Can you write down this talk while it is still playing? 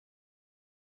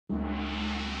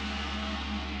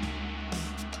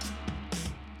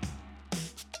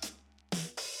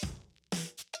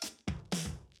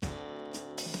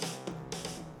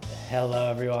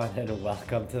Hello, everyone, and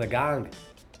welcome to The Gong,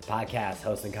 the podcast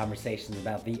hosting conversations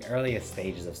about the earliest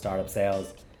stages of startup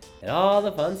sales and all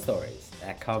the fun stories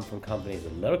that come from companies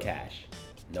with little cash,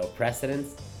 no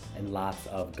precedence, and lots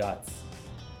of guts.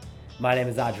 My name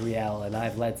is Adriel, and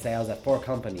I've led sales at 4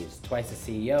 companies, twice as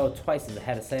CEO, twice as the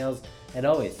head of sales, and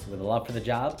always with a love for the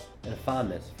job and a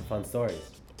fondness for fun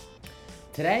stories.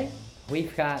 Today,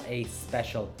 we've got a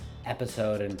special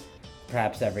episode, and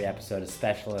perhaps every episode is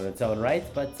special in its own right,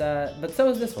 but so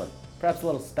is this one, perhaps a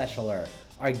little specialer.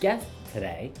 Our guest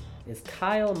today is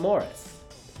Kyle Morris,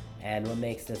 and what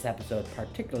makes this episode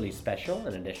particularly special,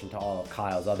 in addition to all of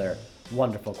Kyle's other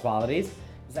wonderful qualities,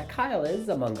 is that Kyle is,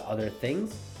 among other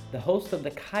things, the host of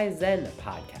the Kaizen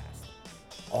podcast,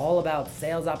 all about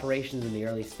sales operations in the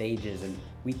early stages, and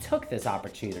we took this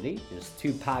opportunity, just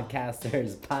 2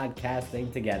 podcasters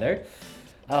podcasting together,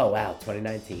 oh wow,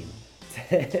 2019,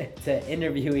 to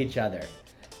interview each other.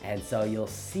 And so you'll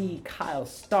see Kyle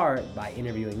start by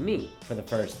interviewing me for the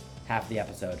first half of the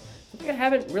episode. Something I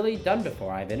haven't really done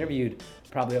before. I've interviewed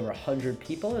probably over 100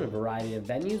 people in a variety of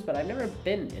venues, but I've never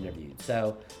been interviewed.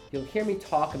 So you'll hear me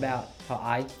talk about how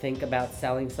I think about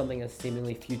selling something as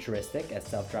seemingly futuristic as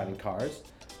self-driving cars,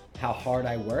 how hard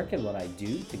I work and what I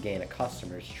do to gain a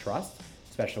customer's trust,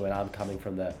 especially when I'm coming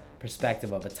from the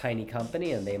perspective of a tiny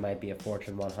company and they might be a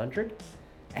Fortune 100.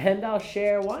 And I'll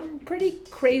share one pretty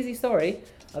crazy story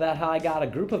about how I got a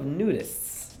group of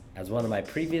nudists as one of my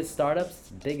previous startups'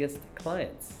 biggest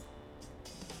clients.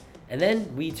 And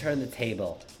then we turn the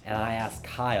table and I ask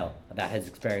Kyle about his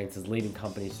experiences leading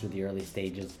companies through the early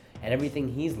stages and everything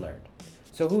he's learned.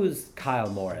 So who's Kyle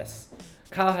Morris?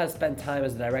 Kyle has spent time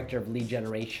as the director of lead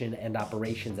generation and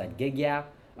operations at Gigya,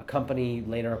 a company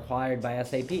later acquired by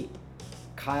SAP.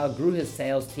 Kyle grew his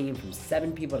sales team from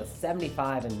 7 people to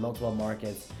 75 in multiple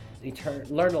markets. He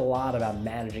learned a lot about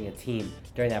managing a team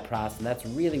during that process, and that's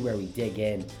really where we dig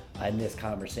in this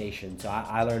conversation. So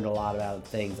I learned a lot about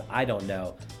things I don't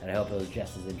know, and I hope it was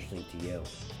just as interesting to you.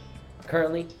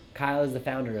 Currently, Kyle is the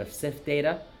founder of Sift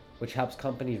Data, which helps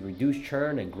companies reduce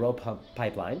churn and grow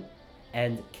pipeline,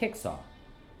 and Kicksaw,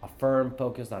 a firm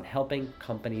focused on helping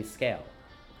companies scale.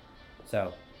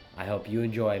 So I hope you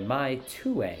enjoy my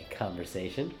 2-way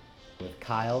conversation with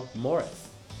Kyle Morris.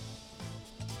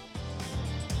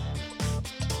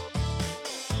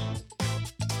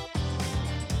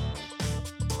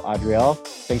 Adriel,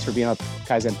 thanks for being on the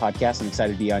Kaizen podcast. I'm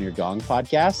excited to be on your Gong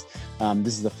podcast.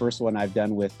 This is the first one I've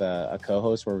done with a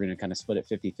co-host where we're going to kind of split it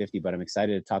 50-50, but I'm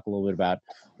excited to talk a little bit about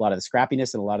a lot of the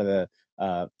scrappiness and a lot of the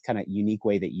kind of unique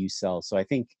way that you sell. So I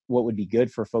think what would be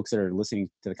good for folks that are listening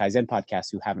to the Kaizen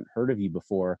podcast who haven't heard of you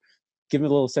before, give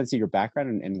them a little sense of your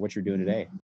background and what you're doing today.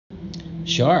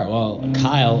 Sure. Well,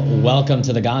 Kyle, welcome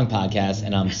to the Gong podcast,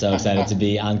 and I'm so excited to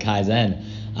be on Kaizen.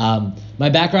 My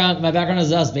background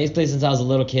is this. Basically, since I was a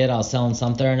little kid, I was selling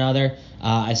something or another.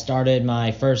 I started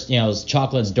my first, it was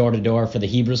chocolates door to door for the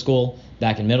Hebrew school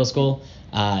back in middle school.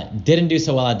 Didn't do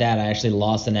so well at that. I actually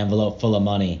lost an envelope full of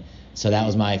money. So that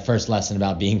was my first lesson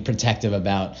about being protective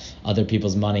about other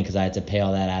people's money, because I had to pay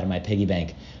all that out of my piggy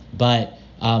bank. But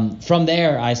from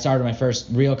there, I started my first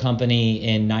real company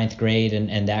in 9th grade,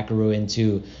 and that grew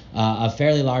into a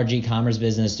fairly large e-commerce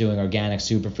business doing organic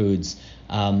superfoods.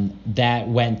 That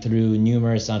went through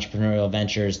numerous entrepreneurial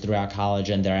ventures throughout college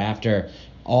and thereafter,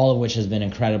 all of which has been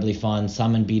incredibly fun,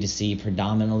 some in B2C,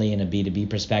 predominantly in a B2B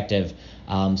perspective.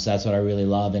 So that's what I really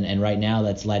love. And right now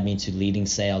that's led me to leading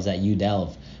sales at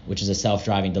UDelv, which is a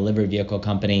self-driving delivery vehicle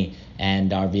company.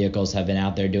 And our vehicles have been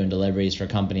out there doing deliveries for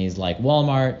companies like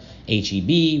Walmart,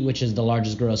 HEB, which is the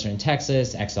largest grocer in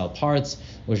Texas, XL Parts,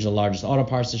 which is the largest auto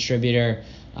parts distributor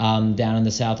down in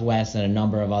the Southwest, and a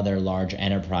number of other large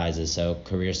enterprises. So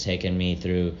career's taken me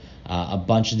through a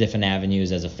bunch of different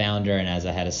avenues as a founder and as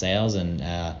a head of sales, and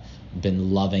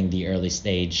been loving the early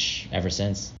stage ever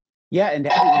since. Yeah, and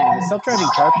the self-driving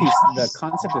car piece, the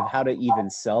concept of how to even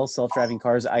sell self-driving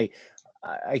cars, I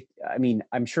mean,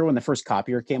 I'm sure when the first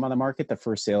copier came on the market, the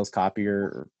first sales copier,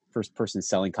 or first person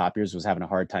selling copiers was having a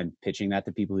hard time pitching that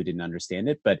to people who didn't understand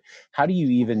it. But how do you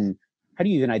even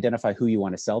identify who you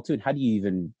want to sell to, and how do you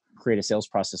even create a sales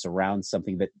process around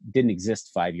something that didn't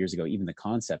exist 5 years ago? Even the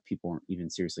concept, people weren't even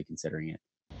seriously considering it.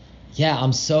 Yeah,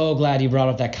 I'm so glad you brought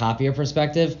up that copier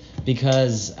perspective,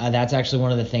 because that's actually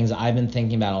one of the things I've been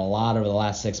thinking about a lot over the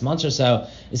last 6 months or so,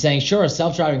 is saying, sure,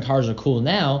 self-driving cars are cool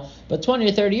now, but 20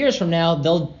 or 30 years from now,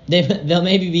 they'll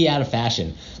maybe be out of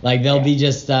fashion. Like they'll be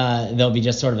just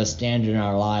sort of a standard in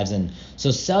our lives. And so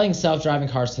selling self-driving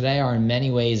cars today are in many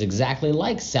ways exactly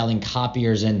like selling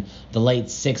copiers in the late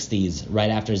 60s, right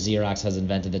after Xerox has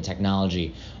invented the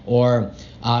technology, or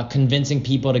convincing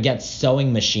people to get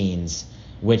sewing machines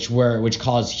which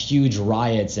caused huge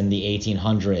riots in the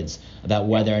 1800s about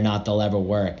whether or not they'll ever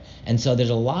work. And so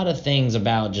there's a lot of things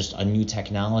about just a new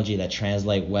technology that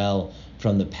translate well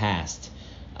from the past.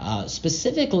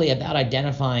 Specifically about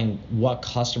identifying what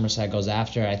customer set goes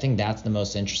after, I think that's the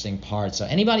most interesting part. So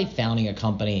anybody founding a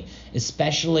company,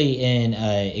 especially in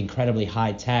an incredibly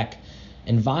high-tech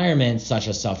environment such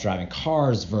as self-driving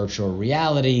cars, virtual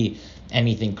reality,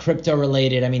 anything crypto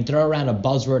related. I mean, throw around a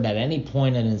buzzword at any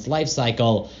point in its life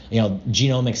cycle,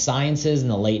 genomic sciences in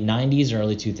the late 90s,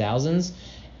 early 2000s.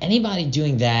 Anybody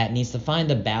doing that needs to find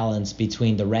the balance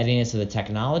between the readiness of the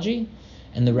technology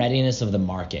and the readiness of the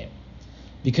market.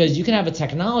 Because you can have a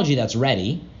technology that's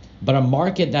ready, but a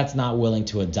market that's not willing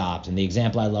to adopt. And the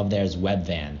example I love there is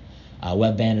Webvan.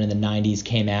 Webvan in the 90s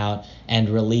came out and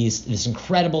released this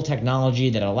incredible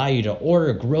technology that allowed you to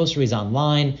order groceries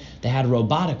online. They had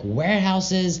robotic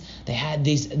warehouses. They had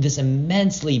this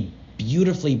immensely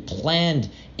beautifully planned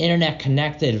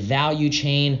internet-connected value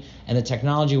chain, and the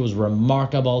technology was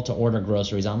remarkable to order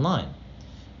groceries online.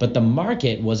 But the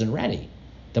market wasn't ready.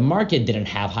 The market didn't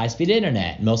have high-speed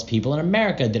internet. Most people in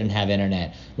America didn't have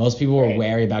internet. Most people were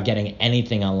wary about getting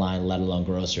anything online, let alone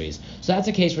groceries. So that's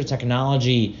a case where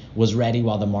technology was ready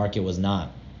while the market was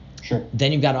not. Sure.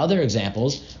 Then you've got other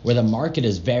examples where the market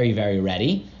is very, very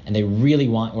ready and they really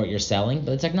want what you're selling,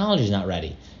 but the technology is not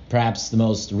ready. Perhaps the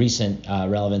most recent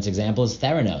relevant example is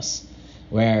Theranos,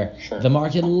 where the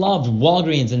market loved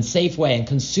Walgreens and Safeway, and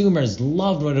consumers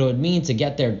loved what it would mean to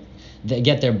get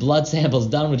their blood samples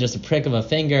done with just a prick of a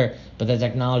finger, but the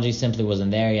technology simply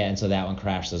wasn't there yet, and so that one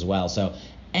crashed as well. So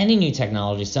any new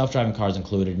technology, self-driving cars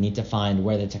included, need to find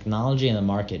where the technology and the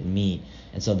market meet.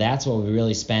 And so that's what we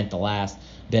really spent the last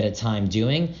bit of time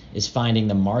doing, is finding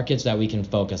the markets that we can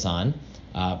focus on.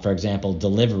 For example,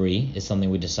 delivery is something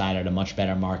we decided a much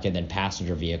better market than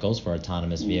passenger vehicles for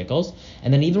autonomous vehicles.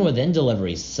 And then even within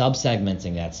delivery,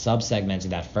 subsegmenting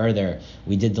that further.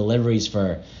 We did deliveries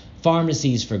for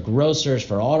pharmacies, for grocers,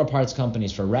 for auto parts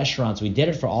companies, for restaurants. We did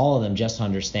it for all of them just to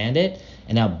understand it.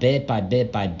 And now bit by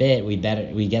bit by bit, we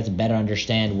get to better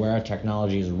understand where our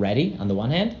technology is ready on the one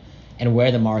hand and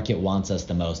where the market wants us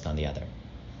the most on the other.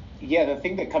 Yeah, the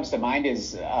thing that comes to mind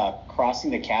is Crossing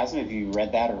the Chasm. Have you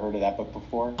read that or heard of that book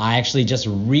before? I actually just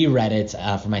reread it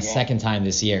for my second time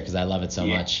this year because I love it so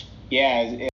much.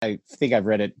 Yeah. I think I've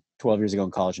read it 12 years ago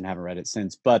in college and haven't read it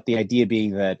since. But the idea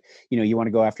being that, you want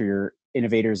to go after your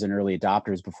innovators and early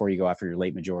adopters before you go after your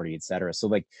late majority, et cetera. So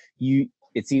like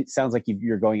it sounds like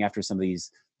you're going after some of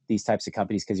these types of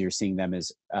companies because you're seeing them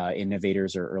as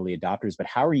innovators or early adopters, but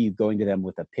how are you going to them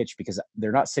with a pitch? Because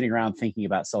they're not sitting around thinking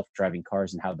about self-driving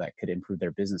cars and how that could improve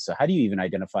their business. So how do you even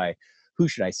identify who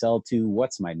should I sell to?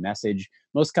 What's my message?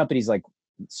 Most companies, like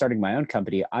starting my own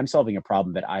company, I'm solving a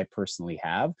problem that I personally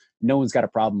have. No one's got a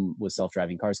problem with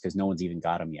self-driving cars because no one's even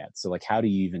got them yet. So like, how do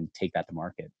you even take that to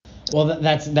market? Well,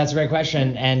 that's a great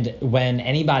question. And when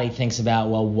anybody thinks about,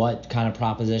 well, what kind of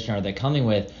proposition are they coming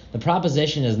with? The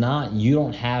proposition is not, you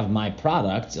don't have my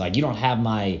product, like you don't have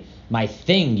my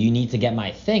thing, you need to get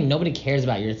my thing. Nobody cares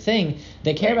about your thing.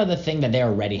 They care about the thing that they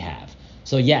already have.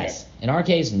 So yes, in our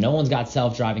case, no one's got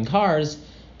self-driving cars,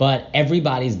 but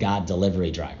everybody's got delivery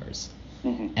drivers.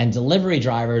 Mm-hmm. And delivery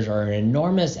drivers are an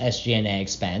enormous SG&A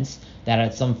expense that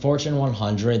at some Fortune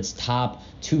 100s top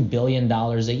 $2 billion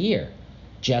a year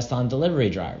just on delivery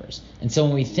drivers. And so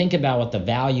when we think about what the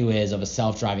value is of a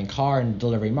self-driving car in the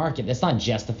delivery market, it's not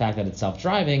just the fact that it's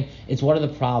self-driving, it's what are the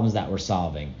problems that we're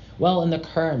solving. Well, in the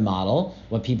current model,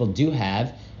 what people do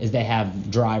have is they have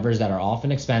drivers that are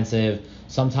often expensive,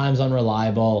 sometimes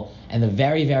unreliable, and the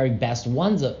very, very best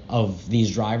ones of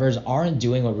these drivers aren't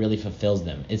doing what really fulfills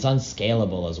them. It's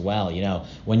unscalable as well.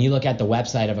 When you look at the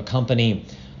website of a company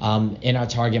in our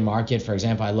target market, for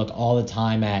example, I look all the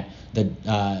time at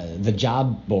the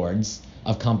job boards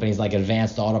of companies like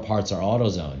Advanced Auto Parts or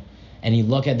AutoZone, and you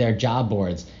look at their job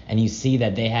boards and you see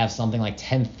that they have something like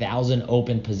 10,000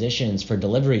 open positions for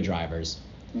delivery drivers.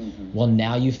 Mm-hmm. Well,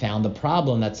 now you found the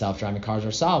problem that self-driving cars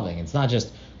are solving. It's not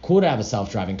just cool to have a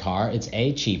self-driving car, it's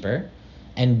A, cheaper,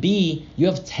 and B, you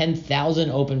have 10,000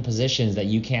 open positions that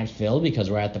you can't fill because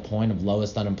we're at the point of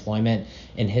lowest unemployment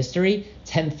in history.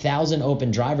 10,000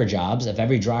 open driver jobs. If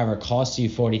every driver costs you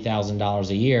 $40,000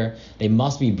 a year, they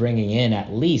must be bringing in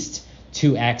at least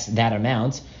 2x that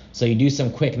amount. So you do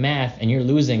some quick math and you're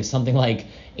losing something like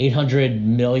 $800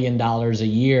 million a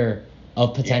year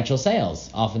of potential sales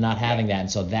off of not having that.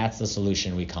 And so that's the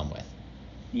solution we come with.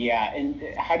 Yeah, and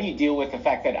how do you deal with the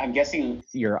fact that I'm guessing?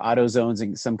 Your auto zones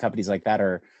and some companies like that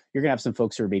are, you're gonna have some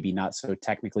folks who are maybe not so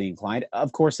technically inclined.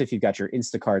 Of course, if you've got your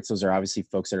Instacarts, those are obviously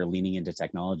folks that are leaning into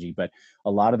technology. But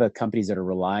a lot of the companies that are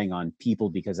relying on people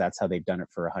because that's how they've done it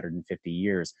for 150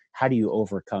 years. How do you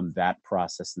overcome that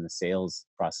process in the sales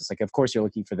process? Like, of course, you're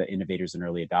looking for the innovators and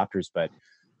early adopters, but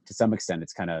to some extent,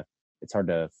 it's hard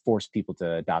to force people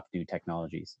to adopt new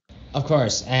technologies. Of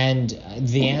course, and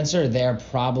the answer there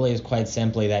probably is quite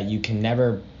simply that you can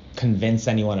never convince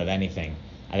anyone of anything.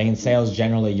 I think in sales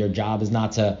generally, your job is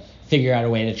not to figure out a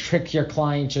way to trick your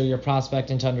client or your prospect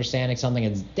into understanding something.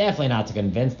 It's definitely not to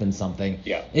convince them something.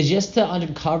 Yeah. It's just to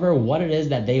uncover what it is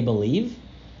that they believe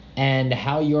and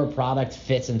how your product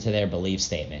fits into their belief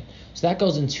statement. So that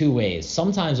goes in two ways.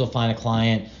 Sometimes we'll find a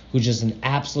client who's just an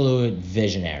absolute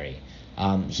visionary.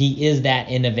 He is that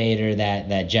innovator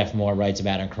that Jeff Moore writes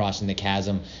about in Crossing the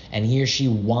Chasm, and he or she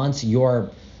wants your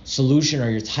solution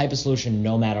or your type of solution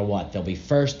no matter what. They'll be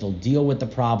first, they'll deal with the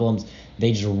problems.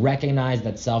 They just recognize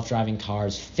that self-driving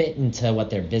cars fit into what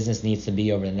their business needs to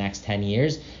be over the next 10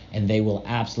 years, and they will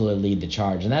absolutely lead the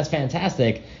charge. And that's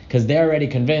fantastic because they're already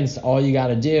convinced. All you got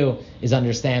to do is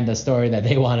understand the story that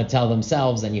they want to tell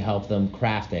themselves, and you help them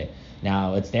craft it.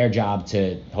 Now it's their job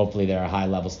to, hopefully they're a high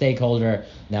level stakeholder.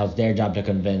 Now it's their job to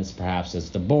convince, perhaps it's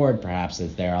the board, perhaps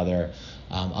it's their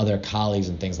other colleagues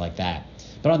and things like that.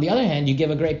 But on the other hand, you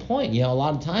give a great point. A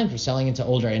lot of times we're selling into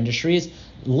older industries,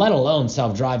 let alone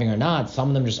self-driving or not. Some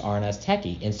of them just aren't as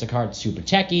techy. Instacart's super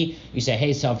techy. You say,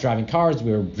 hey, self-driving cars,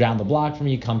 we're down the block from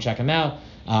you, come check them out.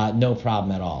 No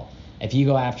problem at all. If you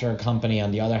go after a company,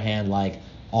 on the other hand, like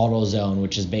AutoZone,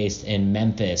 which is based in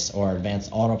Memphis, or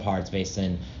Advanced Auto Parts based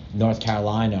in North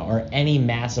Carolina, or any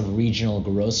massive regional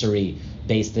grocery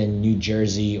based in New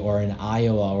Jersey or in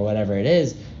Iowa or whatever it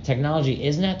is, technology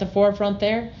isn't at the forefront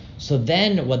there. So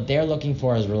then what they're looking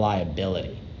for is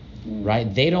reliability,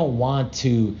 right? They don't want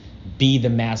to be the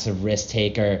massive risk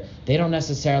taker. They don't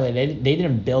necessarily, they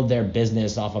didn't build their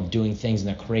business off of doing things in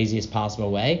the craziest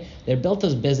possible way. They built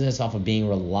this business off of being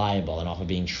reliable and off of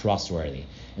being trustworthy.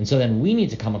 And so then we need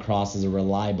to come across as a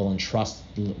reliable and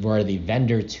trustworthy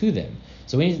vendor to them.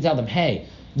 So we need to tell them, hey,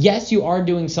 yes, you are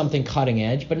doing something cutting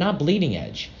edge, but not bleeding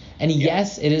edge. And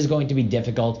yes, it is going to be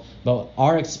difficult, but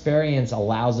our experience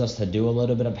allows us to do a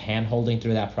little bit of hand-holding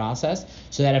through that process,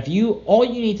 so that all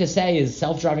you need to say is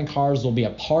self-driving cars will be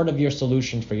a part of your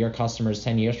solution for your customers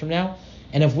 10 years from now.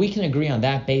 And if we can agree on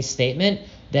that base statement,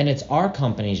 then it's our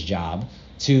company's job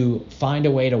to find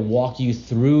a way to walk you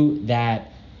through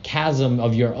that chasm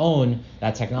of your own,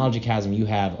 that technology chasm you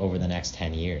have over the next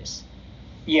 10 years.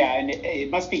 Yeah, and it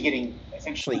must be getting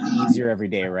essentially easier every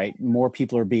day, right? More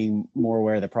people are being more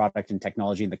aware of the product and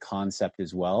technology and the concept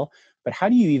as well. But how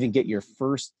do you even get your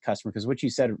first customer? Because what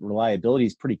you said, reliability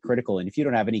is pretty critical. And if you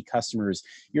don't have any customers,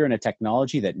 you're in a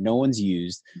technology that no one's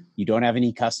used, you don't have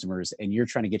any customers, and you're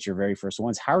trying to get your very first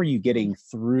ones. How are you getting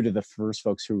through to the first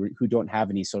folks who don't have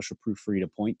any social proof for you to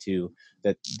point to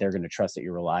that they're going to trust that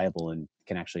you're reliable and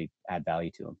can actually add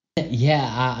value to them?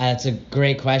 Yeah, that's a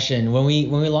great question. When we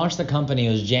launched the company,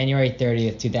 it was January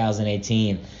 30th,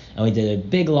 2018, and we did a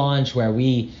big launch where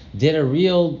we did a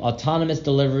real autonomous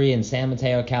delivery in San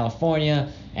Mateo,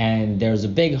 California, and there was a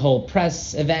big whole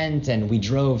press event, and we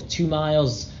drove 2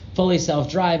 miles fully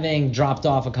self-driving, dropped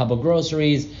off a couple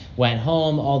groceries, went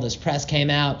home, all this press came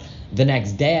out. The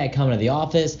next day I come to the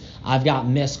office, I've got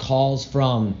missed calls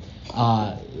from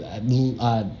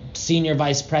senior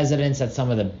vice presidents at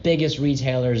some of the biggest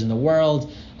retailers in the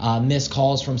world, missed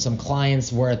calls from some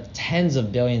clients worth tens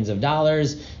of billions of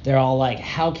dollars. They're all like,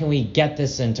 how can we get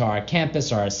this into our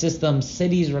campus or our system?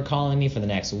 Cities were calling me for the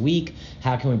next week.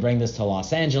 How can we bring this to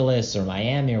Los Angeles or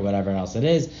Miami or whatever else it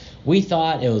is? We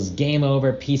thought it was game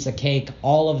over, piece of cake.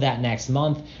 All of that next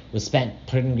month was spent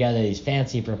putting together these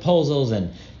fancy proposals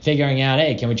and figuring out,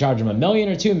 hey, can we charge them $1 million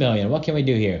or $2 million? What can we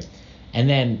do here? And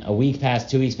then a week passed,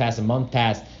 2 weeks passed, a month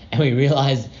passed, and we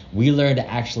realized we learned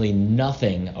actually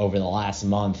nothing over the last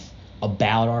month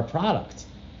about our product.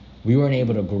 We weren't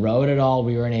able to grow it at all.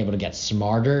 We weren't able to get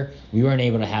smarter. We weren't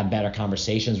able to have better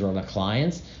conversations with our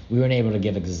clients. We weren't able to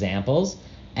give examples.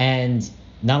 And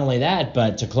not only that,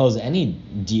 but to close any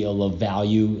deal of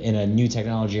value in a new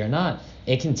technology or not,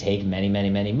 it can take many, many,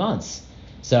 many months.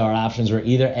 So our options were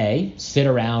either A, sit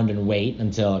around and wait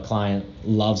until a client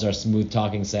loves our smooth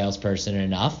talking salesperson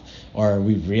enough, or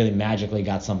we really magically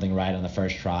got something right on the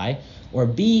first try, or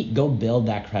B, go build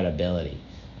that credibility.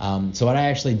 So what I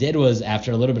actually did was,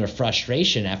 after a little bit of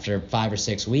frustration, after 5 or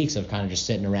 6 weeks of kind of just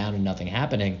sitting around and nothing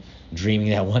happening, dreaming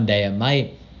that one day it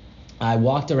might, I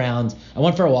walked around, I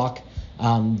went for a walk,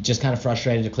 just kind of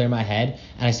frustrated to clear my head,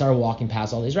 and I started walking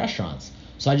past all these restaurants.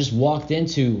 So I just walked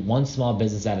into one small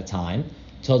business at a time,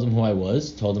 told them who I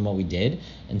was, told them what we did,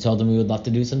 and told them we would love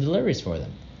to do some deliveries for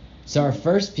them. So our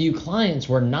first few clients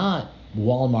were not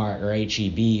Walmart or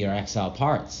HEB or XL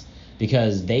Parts,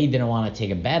 because they didn't want to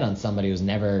take a bet on somebody who's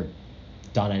never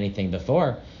done anything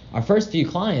before. Our first few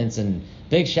clients, and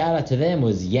big shout out to them,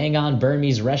 was Yangon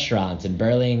Burmese Restaurant in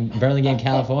Burlingame,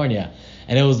 California.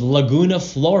 And it was Laguna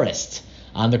Florist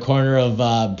on the corner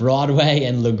of Broadway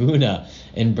and Laguna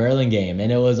in Burlingame.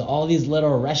 And it was all these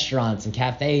little restaurants and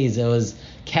cafes. It was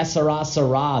Kesara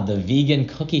Sara, the vegan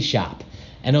cookie shop.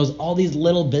 And it was all these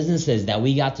little businesses that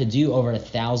we got to do over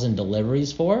 1,000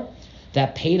 deliveries for,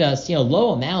 that paid us,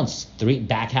 low amounts.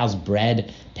 Backhouse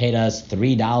Bread paid us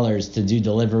 $3 to do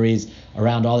deliveries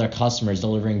around all their customers,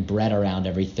 delivering bread around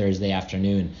every Thursday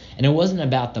afternoon. And it wasn't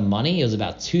about the money. It was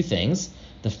about two things.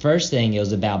 The first thing, it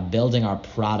was about building our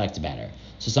product better.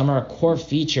 So some of our core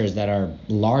features that our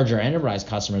larger enterprise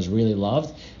customers really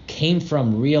loved came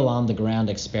from real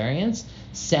on-the-ground experience,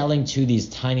 selling to these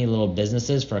tiny little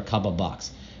businesses for a couple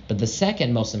bucks. But the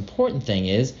second most important thing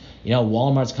is,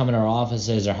 Walmart's coming to our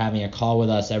offices or having a call with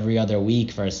us every other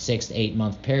week for a 6 to 8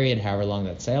 month period, however long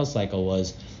that sales cycle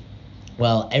was.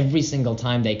 Well, every single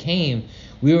time they came,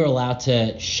 we were allowed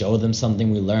to show them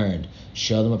something we learned,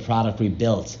 show them a product we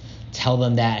built, tell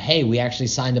them that, hey, we actually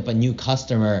signed up a new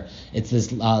customer. It's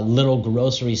this little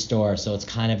grocery store, so it's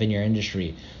kind of in your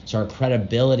industry. So our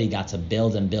credibility got to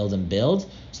build and build and build,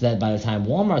 so that by the time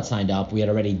Walmart signed up, we had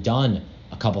already done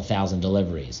a couple thousand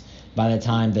deliveries. By the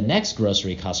time the next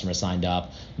grocery customer signed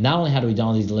up, not only had we done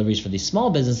all these deliveries for these small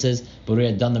businesses, but we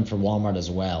had done them for Walmart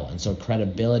as well. And so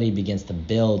credibility begins to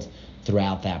build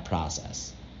throughout that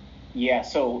process. Yeah,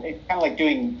 so it's kind of like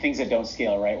doing things that don't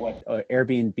scale, right? What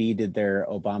Airbnb did their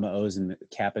Obama O's and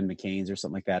Cap and McCain's or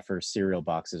something like that for cereal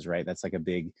boxes, right? That's like a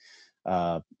big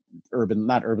not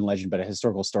urban legend, but a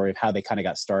historical story of how they kind of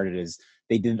got started. Is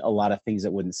they did a lot of things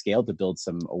that wouldn't scale to build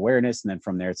some awareness, and then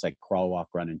from there it's like crawl, walk,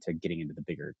 run into getting into the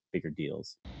bigger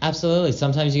deals. Absolutely.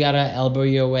 Sometimes you gotta elbow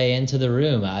your way into the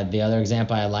room. The other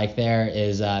example I like there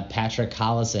is Patrick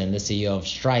Collison, the CEO of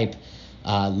Stripe.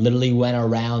 Literally went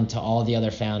around to all the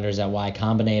other founders at Y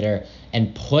Combinator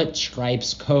and put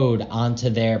Stripe's code onto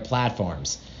their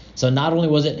platforms. So not only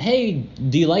was it, hey,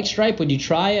 do you like Stripe? Would you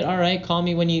try it? All right, call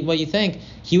me what you think.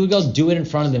 He would go do it in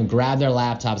front of them, grab their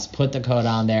laptops, put the code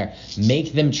on there,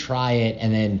 make them try it,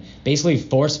 and then basically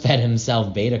force-fed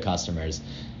himself beta customers.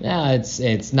 Now,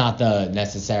 it's not the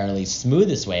necessarily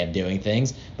smoothest way of doing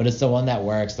things, but it's the one that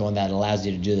works, the one that allows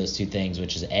you to do those two things,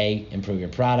 which is A, improve your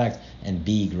product, and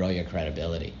B, grow your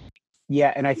credibility.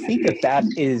 Yeah, and I think that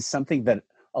is something that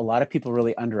a lot of people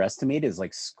really underestimate, is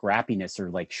like scrappiness or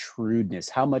like shrewdness,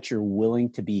 how much you're willing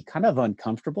to be kind of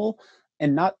uncomfortable,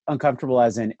 and not uncomfortable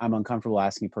as in I'm uncomfortable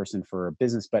asking a person for a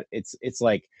business, but it's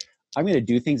like I'm going to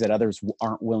do things that others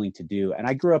aren't willing to do. And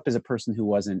I grew up as a person who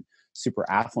wasn't super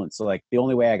affluent. So like the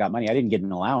only way I got money, I didn't get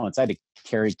an allowance. I had to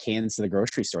carry cans to the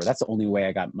grocery store. That's the only way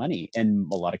I got money. And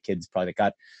a lot of kids probably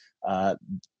got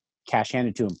cash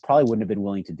handed to them probably wouldn't have been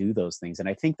willing to do those things. And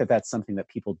I think that that's something that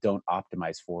people don't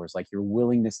optimize for, is like your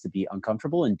willingness to be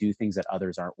uncomfortable and do things that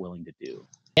others aren't willing to do.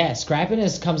 Yeah,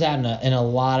 scrappiness comes out in a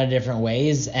lot of different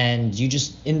ways, and you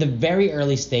just, in the very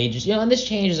early stages, and this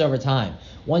changes over time.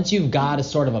 Once you've got a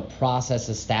sort of a process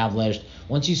established,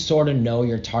 once you sort of know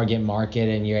your target market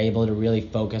and you're able to really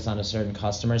focus on a certain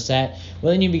customer set,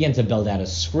 well, then you begin to build out a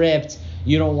script.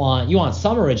 You want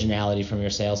some originality from your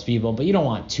salespeople, but you don't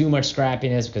want too much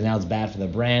scrappiness because now it's bad for the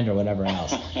brand or whatever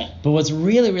else. But what's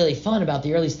really, really fun about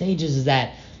the early stages is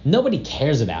that nobody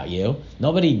cares about you.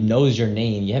 Nobody knows your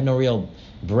name. You have no real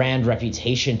brand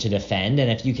reputation to defend.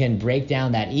 And if you can break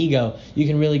down that ego, you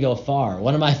can really go far.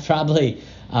 One of my probably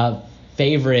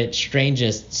favorite,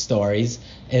 strangest stories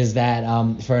is that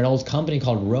for an old company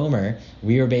called Roamer,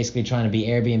 we were basically trying to be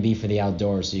Airbnb for the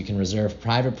outdoors. So you can reserve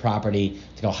private property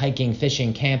to go hiking,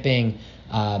 fishing, camping,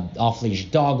 off-leash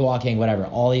dog walking, whatever,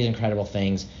 all these incredible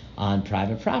things on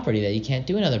private property that you can't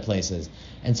do in other places.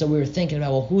 And so we were thinking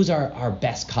about, well, who's our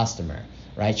best customer,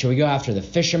 right? Should we go after the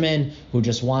fisherman who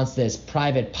just wants this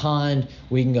private pond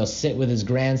where he can go sit with his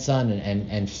grandson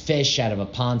and fish out of a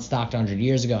pond stocked 100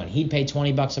 years ago, and he'd pay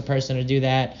 $20 a person to do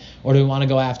that? Or do we want to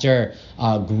go after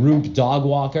group dog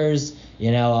walkers,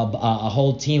 a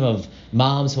whole team of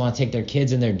moms who want to take their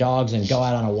kids and their dogs and go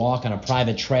out on a walk on a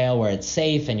private trail where it's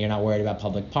safe and you're not worried about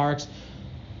public parks?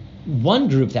 One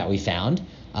group that we found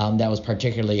that was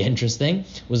particularly interesting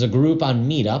was a group on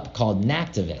Meetup called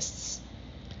Nactivists.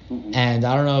 And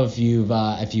I don't know if you've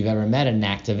ever met an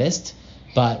activist,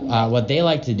 but what they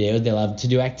like to do, they love to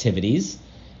do activities,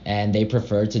 and they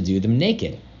prefer to do them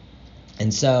naked.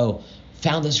 And so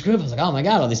found this group. I was like, oh my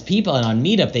God, all these people. And on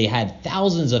Meetup, they had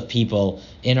thousands of people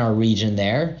in our region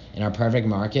there, in our perfect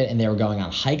market, and they were going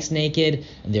on hikes naked,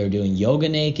 and they were doing yoga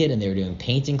naked, and they were doing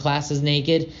painting classes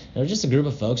naked. And it was just a group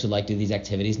of folks who like to do these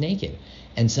activities naked.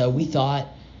 And so we thought,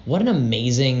 what an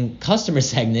amazing customer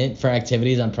segment for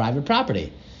activities on private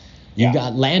property. You've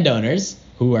got landowners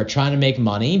who are trying to make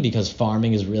money because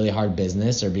farming is really hard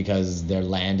business, or because their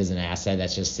land is an asset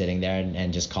that's just sitting there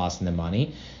and just costing them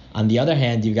money. On the other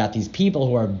hand, you've got these people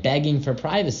who are begging for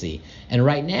privacy. And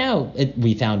right now,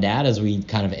 we found out, as we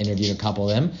kind of interviewed a couple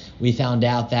of them, we found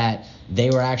out that they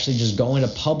were actually just going to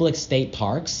public state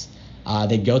parks.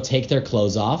 They'd go take their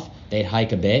clothes off, they'd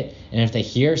hike a bit, and if they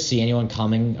see anyone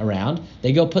coming around,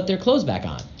 they go put their clothes back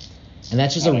on. And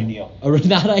that's just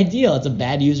not ideal. It's a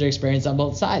bad user experience on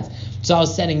both sides. So I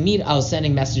was sending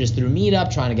messages through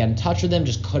Meetup, trying to get in touch with them,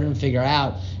 just couldn't figure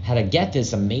out how to get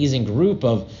this amazing group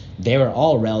of, they were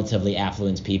all relatively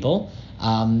affluent people,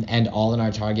 and all in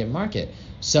our target market.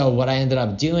 So what I ended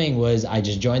up doing was I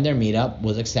just joined their Meetup,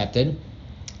 was accepted,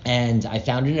 and I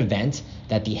found an event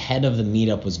that the head of the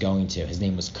Meetup was going to. His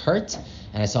name was Kurt,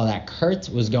 and I saw that Kurt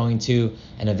was going to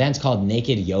an event called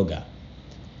Naked Yoga.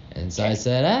 And so I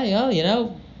said, hey,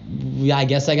 I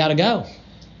guess I got to go.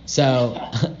 So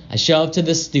I show up to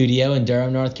the studio in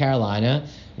Durham, North Carolina.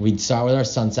 We'd start with our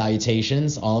sun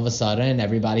salutations. All of a sudden,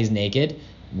 everybody's naked.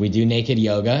 We do naked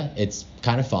yoga. It's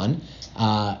kind of fun.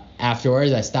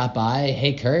 Afterwards, I stopped by.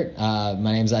 Hey, Kurt,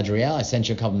 my name's Adriel. I sent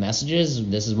you a couple messages.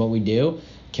 This is what we do.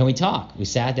 Can we talk? We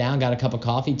sat down, got a cup of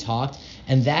coffee, talked.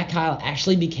 And that Kyle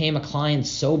actually became a client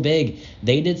so big,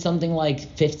 they did something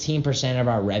like 15% of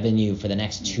our revenue for the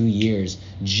next 2 years,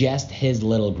 just his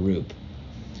little group.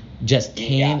 Just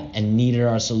came and needed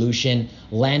our solution.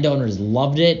 Landowners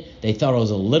loved it. They thought it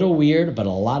was a little weird, but a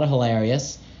lot of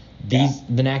hilarious. The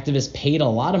activists paid a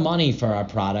lot of money for our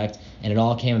product, and it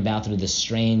all came about through this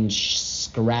strange,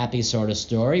 scrappy sort of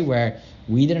story where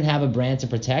we didn't have a brand to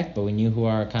protect, but we knew who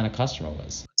our kind of customer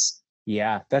was.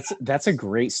 Yeah, that's a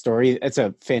great story. It's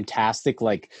a fantastic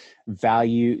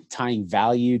tying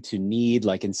value to need,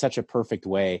 like in such a perfect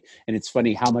way. And it's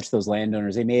funny how much those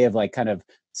landowners, they may have kind of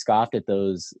scoffed at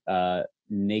those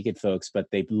naked folks, but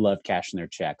they love cashing their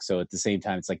check. So at the same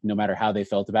time, it's like no matter how they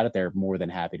felt about it, they're more than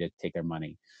happy to take their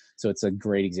money. So it's a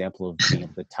great example of being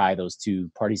able to tie those two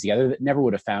parties together that never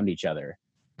would have found each other.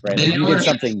 Right? Like you did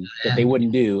something that they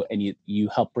wouldn't do, and you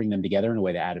help bring them together in a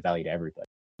way that added value to everybody.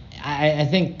 I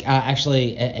think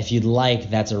actually, if you'd like,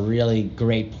 that's a really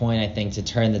great point, I think, to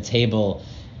turn the table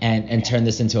and turn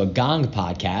this into a Gong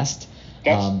podcast.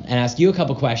 And ask you a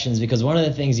couple questions, because one of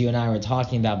the things you and I were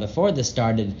talking about before this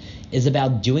started is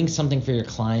about doing something for your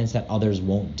clients that others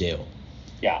won't do.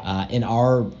 In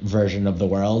our version of the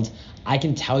world, I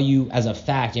can tell you as a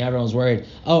fact, everyone's worried,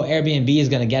 oh, Airbnb is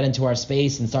going to get into our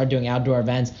space and start doing outdoor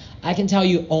events. I can tell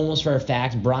you almost for a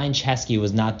fact, Brian Chesky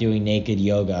was not doing naked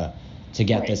yoga to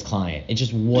get this client. It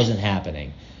just wasn't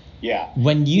happening.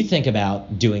 When you think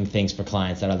about doing things for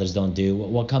clients that others don't do,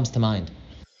 what comes to mind?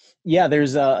 Yeah,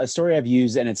 there's a story I've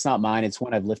used, and it's not mine. It's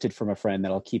one I've lifted from a friend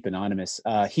that I'll keep anonymous.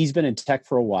 He's been in tech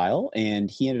for a while,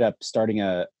 and he ended up starting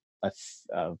a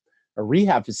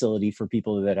rehab facility for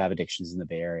people that have addictions in the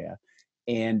Bay Area.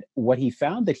 And what he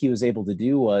found that he was able to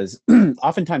do was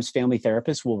oftentimes family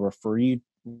therapists will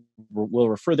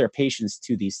refer their patients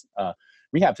to these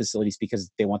rehab facilities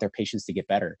because they want their patients to get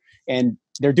better. And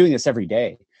they're doing this every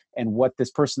day. And what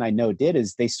this person I know did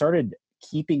is they started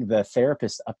keeping the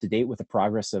therapist up to date with the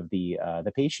progress of the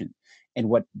patient. And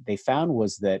what they found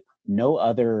was that no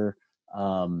other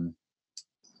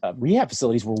rehab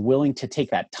facilities were willing to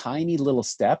take that tiny little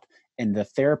step. And the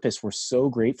therapists were so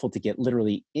grateful to get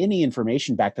literally any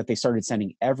information back that they started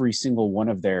sending every single one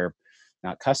of their,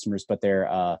 not customers, but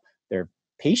their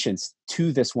patients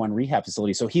to this one rehab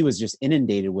facility. So he was just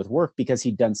inundated with work because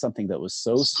he'd done something that was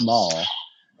so small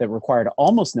that required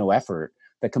almost no effort,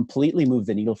 that completely moved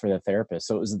the needle for the therapist.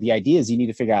 So the idea is you need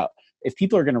to figure out if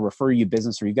people are going to refer you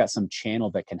business, or you've got some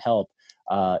channel that can help,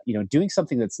 doing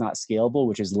something that's not scalable,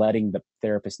 which is letting the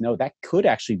therapist know that could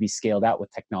actually be scaled out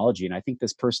with technology. And I think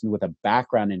this person with a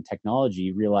background in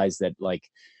technology realized that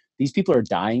these people are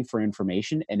dying for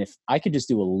information. And if I could just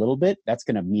do a little bit, that's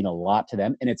going to mean a lot to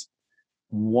them. And it's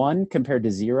 1 compared to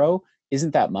 0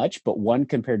 isn't that much, but 1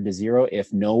 compared to 0,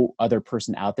 if no other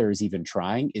person out there is even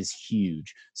trying, is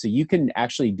huge. So you can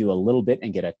actually do a little bit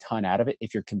and get a ton out of it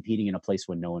if you're competing in a place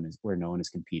where no one is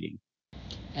competing.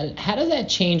 And how does that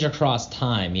change across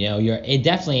time? You're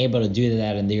definitely able to do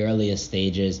that in the earliest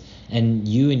stages. And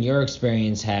you, in your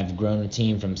experience, have grown a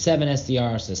team from 7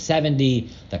 SDRs to 70.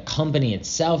 The company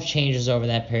itself changes over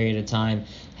that period of time.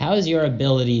 How is your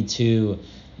ability to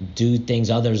do things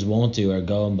others won't do or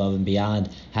go above and beyond.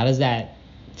 How does that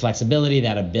flexibility,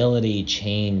 that ability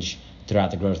change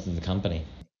throughout the growth of the company?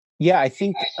 Yeah, I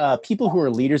think people who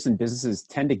are leaders in businesses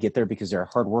tend to get there because they're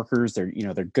hard workers. They're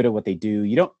good at what they do.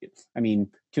 You don't, I mean,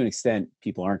 to an extent,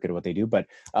 people aren't good at what they do, but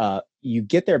you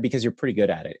get there because you're pretty good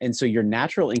at it. And so your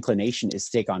natural inclination is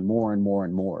to take on more and more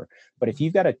and more. But if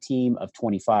you've got a team of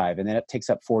 25 and then it takes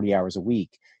up 40 hours a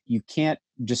week, you can't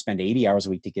just spend 80 hours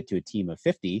a week to get to a team of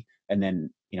 50 and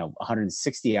then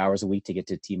 160 hours a week to get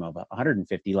to a team of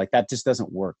 150. Like that just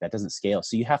doesn't work. That doesn't scale.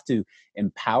 So you have to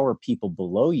empower people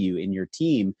below you in your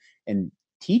team and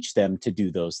teach them to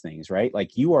do those things, right?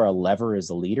 Like you are a lever as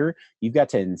a leader. You've got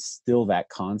to instill that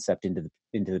concept into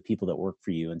the people that work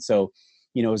for you. And so,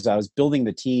 as I was building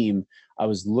the team, I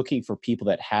was looking for people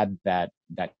that had that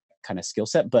kind of skill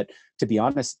set. But to be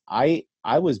honest, I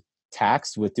was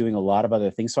taxed with doing a lot of other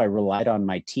things. So I relied on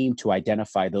my team to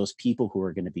identify those people who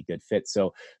are going to be good fits.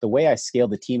 So the way I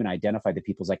scaled the team and identified the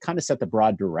people is I kind of set the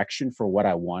broad direction for what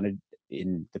I wanted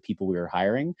in the people we were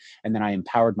hiring. And then I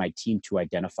empowered my team to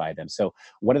identify them. So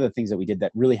one of the things that we did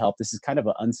that really helped, this is kind of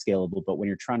unscalable, but when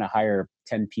you're trying to hire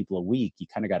 10 people a week, you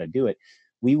kind of got to do it.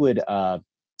 We would,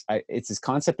 it's this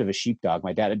concept of a sheepdog.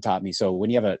 My dad had taught me. So when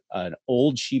you have an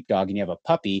old sheepdog and you have a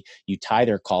puppy, you tie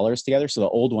their collars together. So the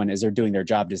old one, as they're doing their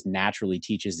job, just naturally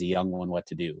teaches the young one what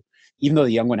to do. Even though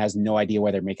the young one has no idea why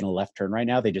they're making a left turn right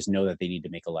now, they just know that they need to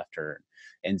make a left turn.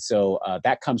 And so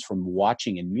that comes from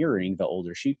watching and mirroring the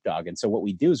older sheepdog. And so what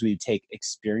we do is we take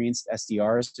experienced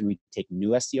SDRs and we take new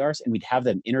SDRs and we'd have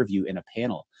them interview in a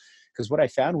panel. Because what I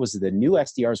found was that the new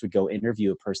SDRs would go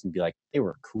interview a person and be like, they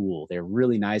were cool. They're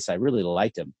really nice. I really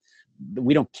liked them.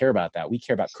 We don't care about that. We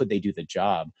care about could they do the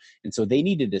job. And so they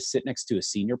needed to sit next to a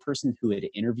senior person who had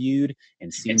interviewed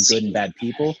and seen good and bad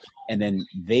people. And then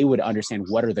they would understand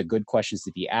what are the good questions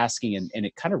to be asking. And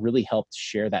it kind of really helped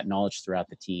share that knowledge throughout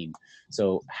the team.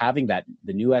 So having the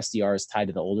new SDRs tied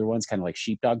to the older ones, kind of like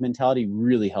sheepdog mentality,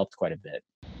 really helped quite a bit.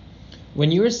 When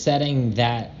you were setting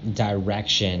that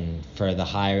direction for the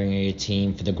hiring of your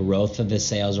team, for the growth of the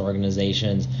sales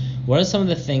organizations, what are some of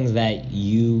the things that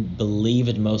you believe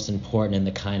are most important in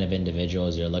the kind of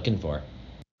individuals you're looking for?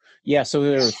 Yeah, so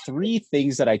there are three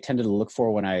things that I tended to look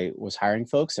for when I was hiring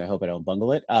folks. I hope I don't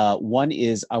bungle it. One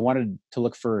is I wanted to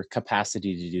look for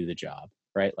capacity to do the job,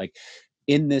 right? Like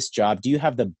in this job, do you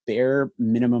have the bare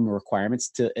minimum requirements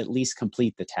to at least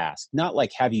complete the task? Not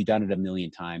like have you done it a million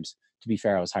times? To be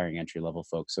fair, I was hiring entry level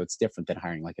folks, so it's different than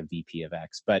hiring like a VP of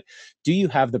X. But do you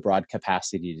have the broad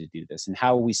capacity to do this? And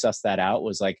how we sussed that out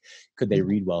was like, could they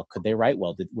read well? Could they write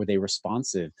well? Were they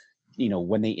responsive?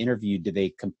 When they interviewed, did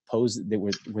they compose?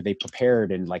 Were they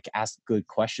prepared and like asked good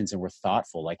questions and were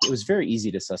thoughtful? Like it was very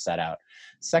easy to suss that out.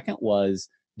 Second was,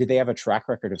 did they have a track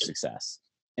record of success?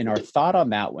 And our thought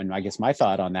on that one, I guess my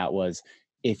thought on that was,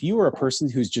 if you were a person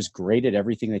who's just great at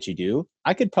everything that you do,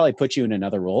 I could probably put you in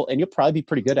another role and you'll probably be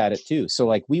pretty good at it too. So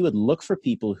like we would look for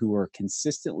people who are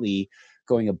consistently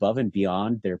going above and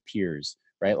beyond their peers,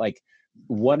 right? Like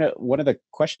one of the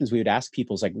questions we would ask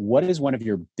people is like, what is one of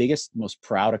your biggest, most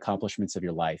proud accomplishments of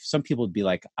your life? Some people would be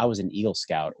like, I was an Eagle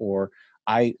Scout, or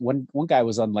one guy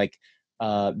was on like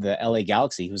the LA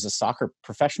Galaxy. He was a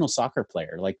professional soccer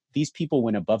player. Like these people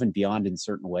went above and beyond in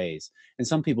certain ways. And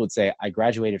some people would say, I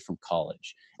graduated from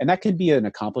college. And that could be an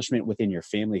accomplishment within your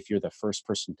family if you're the first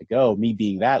person to go. Me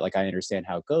being that, like I understand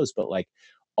how it goes, but like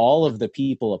all of the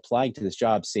people applying to this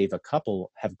job, save a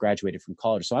couple, have graduated from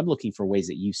college. So I'm looking for ways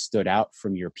that you stood out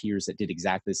from your peers that did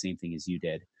exactly the same thing as you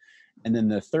did. And then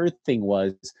the third thing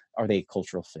was, are they a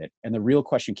cultural fit? And the real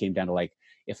question came down to like,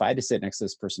 if I had to sit next to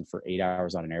this person for 8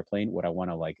 hours on an airplane, would I want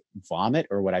to like vomit,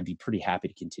 or would I be pretty happy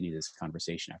to continue this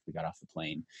conversation after we got off the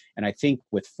plane? And I think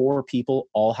with four people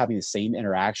all having the same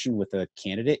interaction with a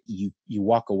candidate, you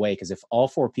walk away, because if all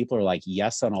four people are like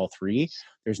yes on all three,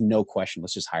 there's no question,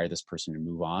 let's just hire this person and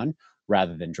move on,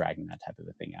 rather than dragging that type of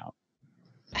a thing out.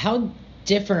 How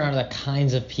different are the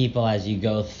kinds of people as you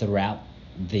go throughout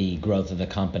the growth of the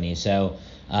company? So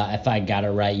if I got it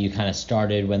right, you kind of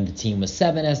started when the team was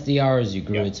 7 SDRs, you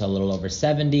grew it to a little over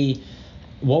 70.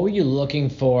 What were you looking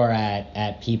for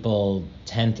at people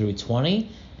 10 through 20?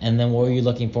 And then what were you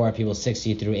looking for at people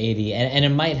 60 through 80? And it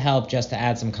might help just to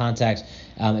add some context,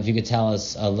 if you could tell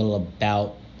us a little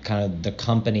about kind of the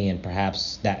company, and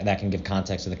perhaps that can give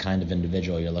context to the kind of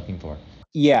individual you're looking for.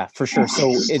 Yeah, for sure.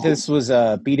 So this was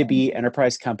a B2B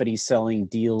enterprise company selling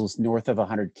deals north of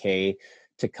 100K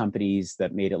to companies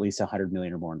that made at least 100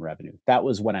 million or more in revenue. That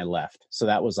was when I left. So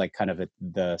that was like kind of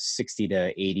the 60 to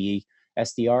 80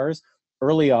 SDRs.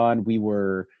 Early on, we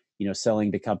were,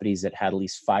 selling to companies that had at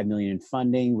least 5 million in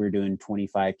funding. We were doing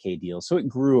 25K deals. So it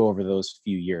grew over those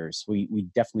few years. We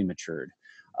definitely matured.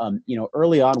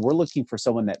 Early on, we're looking for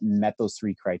someone that met those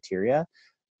 3 criteria.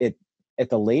 At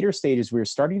the later stages, we were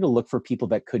starting to look for people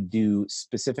that could do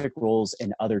specific roles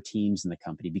in other teams in the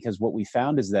company, because what we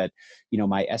found is that,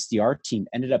 my SDR team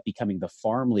ended up becoming the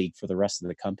farm league for the rest of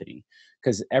the company,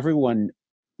 because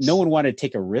no one wanted to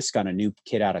take a risk on a new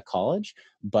kid out of college.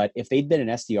 But if they'd been an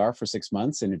SDR for 6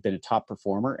 months and had been a top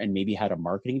performer and maybe had a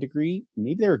marketing degree,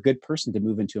 maybe they're a good person to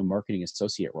move into a marketing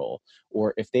associate role.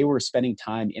 Or if they were spending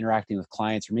time interacting with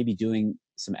clients, or maybe doing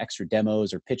some extra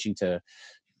demos or pitching to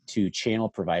channel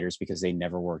providers because they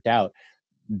never worked out,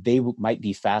 they might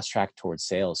be fast tracked towards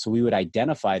sales. So we would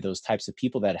identify those types of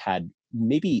people that had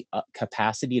maybe a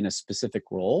capacity in a specific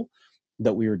role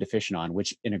that we were deficient on,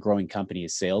 which in a growing company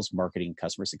is sales, marketing,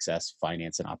 customer success,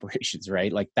 finance, and operations,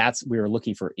 right? Like we were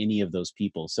looking for any of those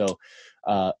people. So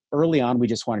early on, we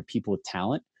just wanted people with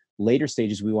talent. Later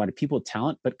stages, we wanted people with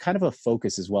talent, but kind of a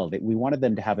focus as well. That we wanted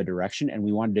them to have a direction, and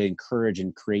we wanted to encourage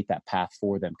and create that path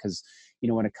for them. Because,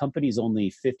 when a company is only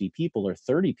 50 people or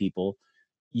 30 people,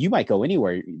 you might go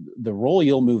anywhere. The role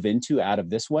you'll move into out of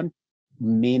this one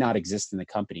may not exist in the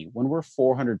company. When we're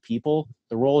 400 people,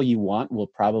 the role you want will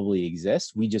probably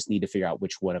exist. We just need to figure out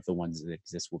which one of the ones that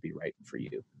exist will be right for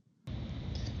you.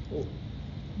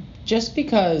 Just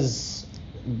because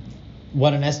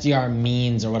what an SDR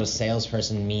means or what a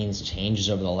salesperson means changes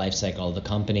over the life cycle of the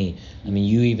company. I mean,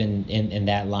 you even in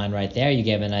that line right there, you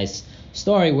gave a nice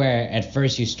story where at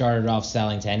first you started off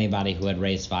selling to anybody who had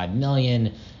raised $5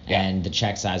 million and the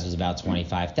check size was about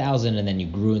 $25,000, and then you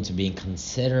grew into being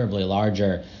considerably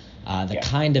larger. The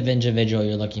kind of individual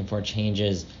you're looking for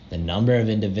changes, the number of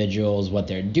individuals, what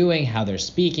they're doing, how they're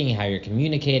speaking, how you're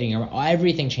communicating,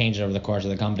 everything changes over the course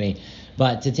of the company.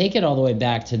 But to take it all the way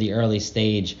back to the early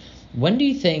stage, when do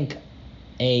you think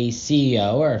a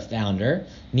CEO or a founder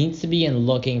needs to be in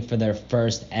looking for their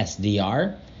first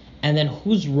SDR? And then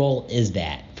whose role is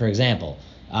that? For example,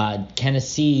 can a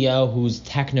CEO who's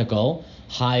technical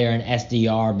hire an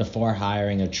SDR before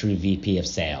hiring a true VP of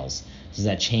sales? Does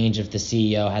that change if the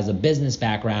CEO has a business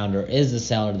background or is the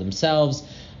seller themselves?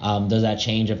 Does that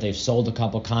change if they've sold a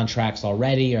couple contracts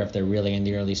already or if they're really in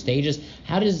the early stages?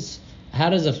 How does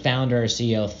a founder or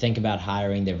CEO think about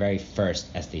hiring their very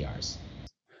first SDRs?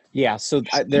 Yeah, so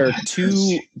there are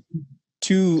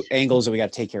two angles that we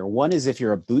got to take here. One is if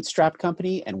you're a bootstrapped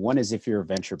company, and one is if you're a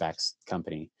venture-backed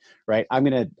company, right?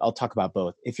 I'll talk about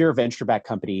both. If you're a venture-backed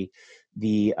company,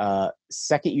 the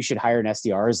second you should hire an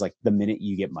SDR is like the minute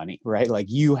you get money, right? Like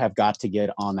you have got to get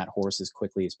on that horse as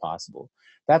quickly as possible.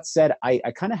 That said, I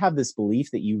kind of have this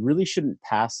belief that you really shouldn't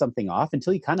pass something off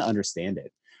until you kind of understand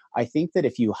it. I think that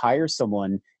if you hire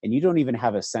someone and you don't even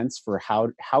have a sense for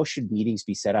how should meetings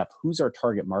be set up, who's our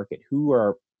target market, who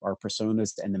are our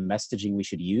personas and the messaging we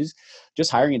should use,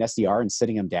 just hiring an SDR and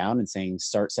sitting them down and saying,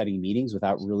 start setting meetings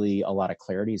without really a lot of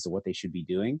clarity as to what they should be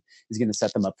doing is going to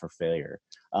set them up for failure.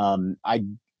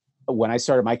 When I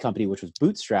started my company, which was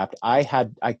bootstrapped,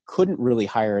 I couldn't really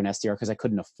hire an SDR because I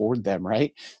couldn't afford them,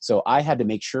 right? So I had to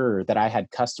make sure that I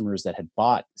had customers that had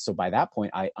bought. So by that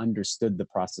point, I understood the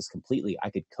process completely.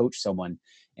 I could coach someone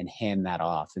and hand that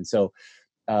off. And so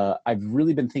I've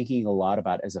really been thinking a lot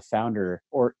about, as a founder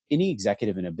or any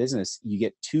executive in a business, you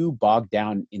get too bogged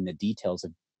down in the details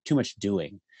of too much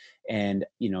doing. And,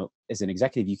 as an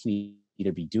executive, you can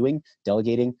either be doing,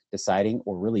 delegating, deciding,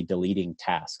 or really deleting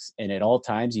tasks. And at all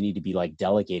times, you need to be like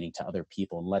delegating to other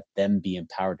people and let them be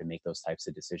empowered to make those types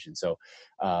of decisions. So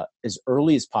as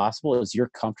early as possible, as you're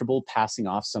comfortable passing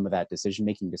off some of that decision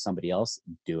making to somebody else,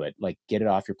 do it. Like get it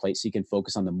off your plate so you can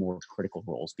focus on the more critical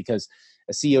roles, because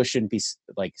a CEO shouldn't be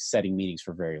like setting meetings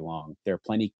for very long. There are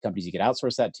plenty of companies you could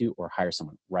outsource that to or hire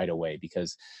someone right away,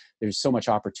 because there's so much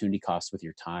opportunity cost with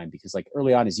your time. Because like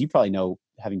early on, as you probably know,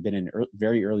 having been in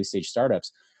very early stage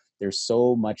startups, there's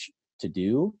so much to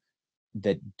do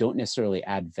that don't necessarily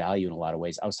add value in a lot of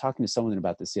ways. I was talking to someone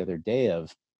about this the other day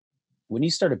of, when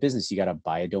you start a business, you got to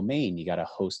buy a domain, you got to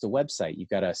host a website, you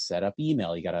got to set up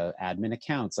email, you got to admin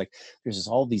accounts. Like there's just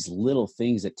all these little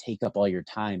things that take up all your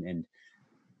time, and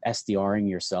SDRing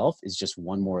yourself is just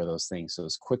one more of those things. So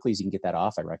as quickly as you can get that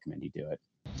off, I recommend you do it.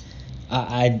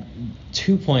 I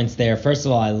 2 points there. First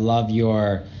of all, I love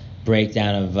your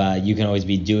breakdown of you can always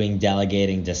be doing,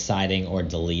 delegating, deciding, or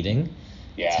deleting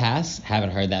tasks.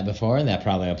 Haven't heard that before, and that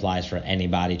probably applies for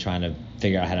anybody trying to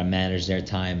figure out how to manage their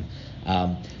time.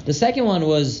 The second one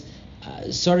was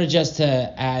sort of just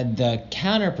to add the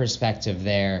counter perspective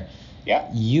there. Yeah.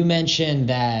 You mentioned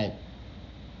that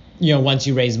once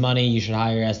you raise money, you should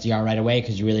hire your SDR right away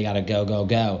because you really got to go, go,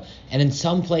 go. And in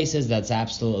some places, that's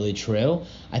absolutely true.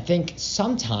 I think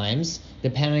sometimes,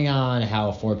 depending on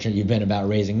how fortunate you've been about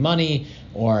raising money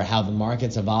or how the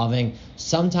market's evolving,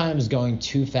 sometimes going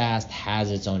too fast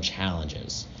has its own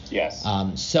challenges. Yes.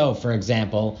 So, for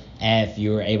example, if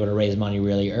you were able to raise money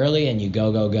really early and you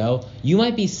go, go, go, you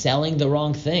might be selling the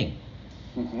wrong thing.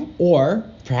 Mm-hmm. Or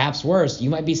perhaps worse, you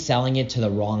might be selling it to the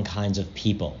wrong kinds of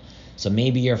people. So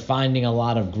maybe you're finding a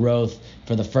lot of growth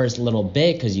for the first little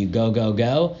bit because you go, go,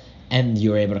 go, and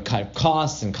you're able to cut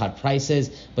costs and cut prices,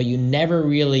 but you never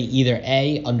really either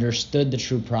A, understood the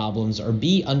true problems, or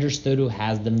B, understood who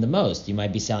has them the most. You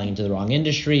might be selling into the wrong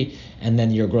industry, and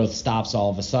then your growth stops all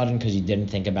of a sudden because you didn't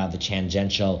think about the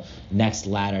tangential next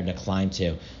ladder to climb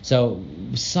to. So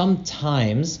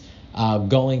sometimes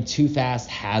going too fast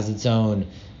has its own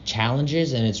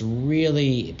challenges, and it's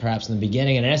really perhaps in the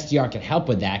beginning, and an SDR can help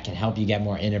with that, can help you get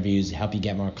more interviews, help you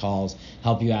get more calls,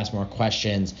 help you ask more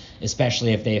questions,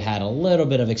 especially if they've had a little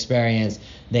bit of experience.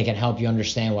 They can help you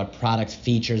understand what product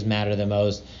features matter the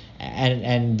most,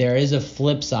 and there is a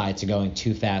flip side to going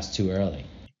too fast too early.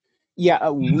 Yeah,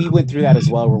 we went through that as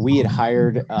well, where we had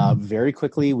hired very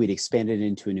quickly. We'd expanded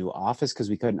into a new office because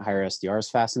we couldn't hire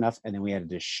SDRs fast enough. And then we had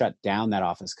to shut down that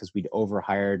office because we'd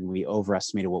overhired and we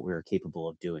overestimated what we were capable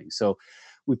of doing. So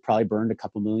we probably burned a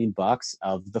couple $1,000,000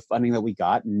 of the funding that we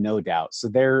got, no doubt. So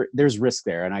there's risk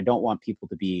there. And I don't want people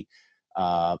to be,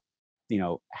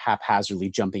 haphazardly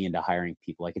jumping into hiring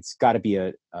people. Like, it's got to be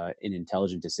an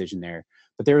intelligent decision there.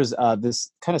 But there was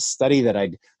this kind of study that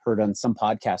I'd heard on some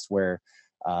podcast where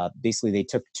basically they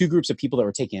took two groups of people that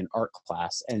were taking an art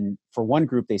class. And for one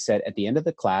group, they said at the end of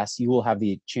the class, you will have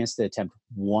the chance to attempt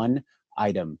one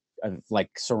item of like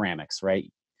ceramics,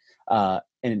 right?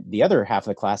 And the other half of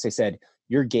the class, they said,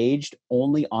 you're gauged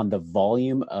only on the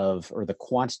volume of, or the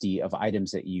quantity of items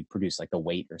that you produce, like the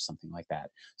weight or something like that.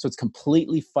 So it's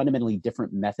completely fundamentally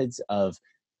different methods of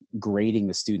grading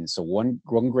the students. So one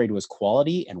grade was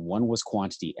quality and one was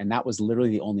quantity. And that was literally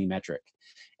the only metric.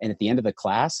 And at the end of the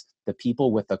class, the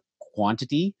people with the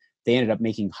quantity, they ended up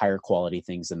making higher quality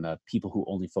things than the people who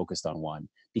only focused on one,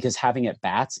 because having at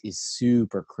bats is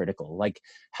super critical. Like,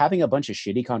 having a bunch of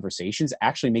shitty conversations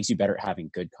actually makes you better at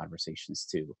having good conversations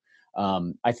too.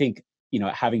 I think,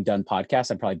 having done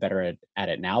podcasts, I'm probably better at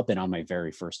it now than on my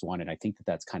very first one. And I think that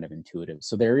that's kind of intuitive.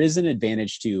 So there is an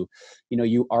advantage to,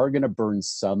 you are going to burn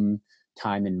some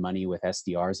time and money with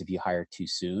SDRs if you hire too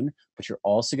soon, but you're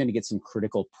also going to get some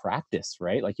critical practice,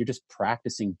 right? Like, you're just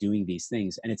practicing doing these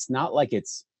things. And it's not like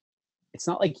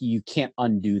you can't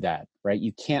undo that, right?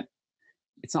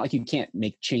 It's not like you can't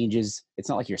make changes. It's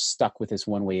not like you're stuck with this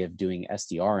one way of doing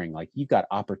SDRing. Like, you've got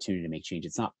opportunity to make change.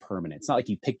 It's not permanent. It's not like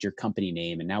you picked your company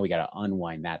name and now we got to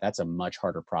unwind that. That's a much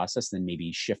harder process than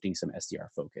maybe shifting some SDR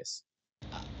focus.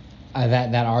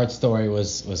 That art story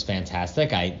was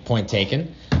fantastic. Point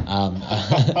taken.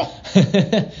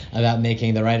 About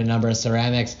making the right number of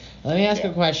ceramics. Let me ask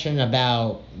a question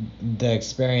about the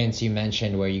experience you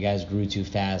mentioned where you guys grew too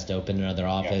fast, opened another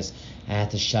office, and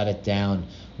had to shut it down.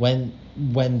 When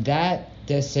that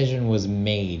decision was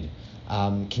made,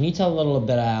 can you tell a little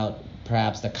bit about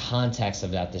perhaps the context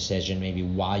of that decision, maybe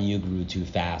why you grew too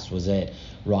fast? Was it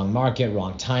wrong market,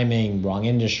 wrong timing, wrong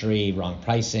industry, wrong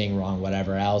pricing, wrong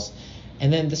whatever else?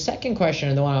 And then the second question,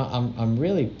 and the one I'm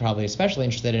really probably especially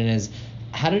interested in, is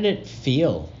how did it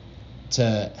feel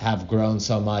to have grown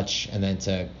so much and then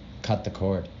to cut the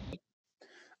cord?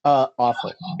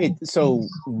 Awful. So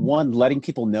one, letting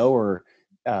people know, or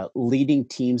leading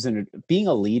teams and being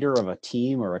a leader of a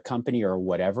team or a company or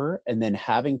whatever, and then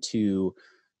having to,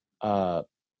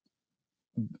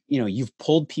 you've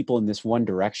pulled people in this one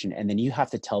direction and then you have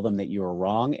to tell them that you're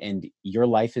wrong and your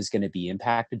life is going to be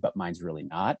impacted, but mine's really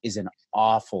not, is an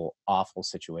awful, awful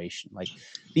situation. Like,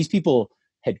 these people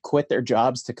had quit their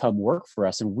jobs to come work for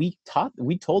us. And we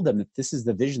told them that this is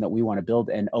the vision that we want to build.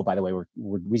 And, oh, by the way,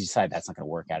 we decided that's not going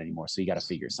to work out anymore. So you got to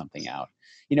figure something out.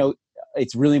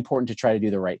 It's really important to try to do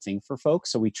the right thing for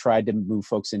folks. So we tried to move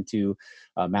folks into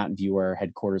Mountain View, where our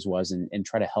headquarters was, and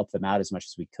try to help them out as much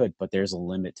as we could. But there's a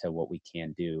limit to what we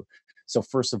can do. So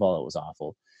first of all, it was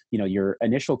awful. Your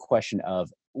initial question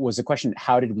was the question,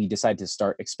 how did we decide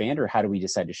to expand, or how did we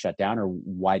decide to shut down, or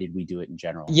why did we do it in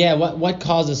general? Yeah, what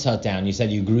caused a shutdown? You said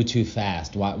you grew too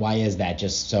fast. Why is that?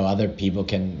 Just so other people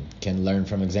can learn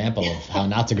from example of how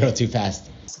not to grow too fast.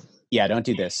 Yeah, don't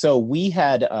do this. So we'd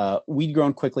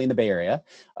grown quickly in the Bay Area.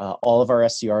 All of our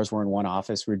SDRs were in one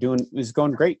office. It was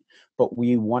going great, but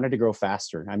we wanted to grow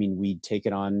faster. I mean, we'd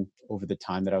taken on, over the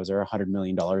time that I was there, $100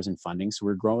 million in funding. So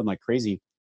we were growing like crazy.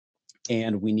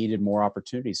 and we needed more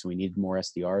opportunities. So we needed more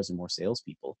SDRs and more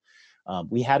salespeople.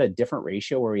 We had a different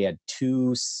ratio where we had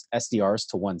 2 SDRs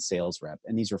to 1 sales rep,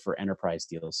 and these were for enterprise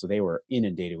deals. So they were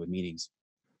inundated with meetings.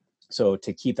 So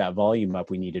to keep that volume up,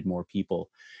 we needed more people,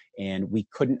 and we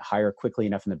couldn't hire quickly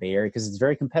enough in the Bay Area because it's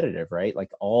very competitive, right?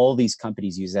 Like all these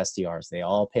companies use SDRs. They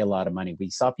all pay a lot of money. We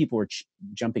saw people were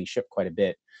jumping ship quite a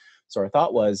bit. So our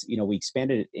thought was, we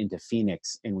expanded it into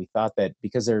Phoenix, and we thought that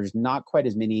because there's not quite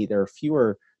as many, there are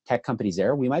fewer tech companies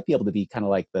there, we might be able to be kind of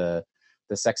like the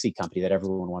sexy company that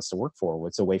everyone wants to work for.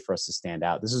 It's a way for us to stand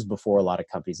out. This is before a lot of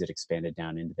companies had expanded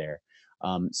down into there.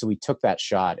 So we took that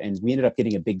shot, and we ended up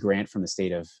getting a big grant from the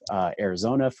state of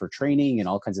Arizona for training and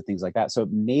all kinds of things like that. So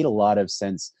it made a lot of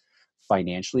sense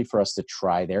financially for us to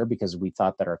try there because we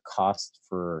thought that our cost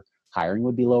for hiring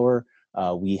would be lower.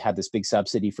 We had this big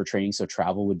subsidy for training, so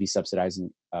travel would be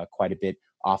subsidizing quite a bit.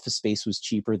 Office space was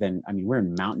cheaper than, we're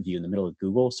in Mountain View in the middle of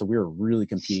Google, so we were really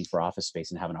competing for office space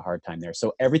and having a hard time there.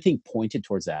 So everything pointed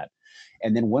towards that.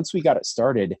 And then once we got it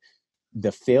started,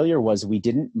 the failure was we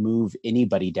didn't move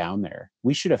anybody down there.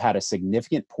 We should have had a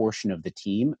significant portion of the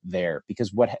team there,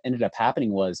 because what ended up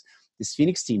happening was this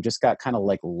Phoenix team just got kind of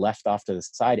like left off to the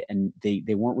side, and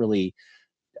they weren't really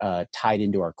tied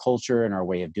into our culture and our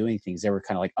way of doing things. They were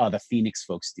kind of like, oh, the Phoenix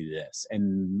folks do this,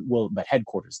 and but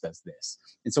headquarters does this.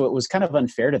 And so it was kind of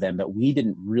unfair to them that we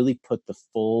didn't really put the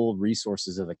full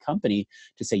resources of the company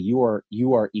to say, you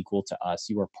are equal to us,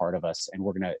 you are part of us, and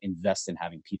we're going to invest in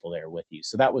having people there with you.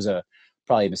 So that was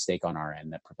probably a mistake on our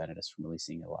end that prevented us from really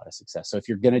seeing a lot of success. So if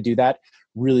you're going to do that,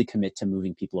 really commit to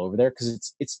moving people over there,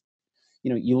 because it's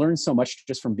you learn so much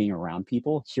just from being around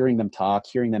people, hearing them talk,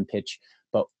 hearing them pitch.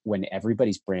 But when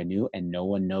everybody's brand new and no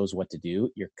one knows what to do,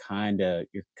 you're kind of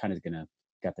gonna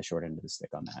get the short end of the stick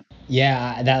on that.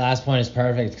 Yeah, that last point is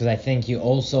perfect, because I think you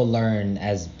also learn,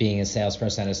 as being a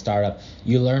salesperson at a startup,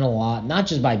 you learn a lot, not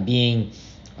just by being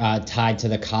tied to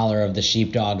the collar of the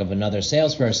sheepdog of another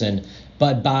salesperson,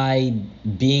 but by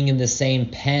being in the same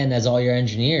pen as all your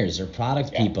engineers or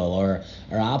product people or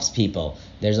ops people.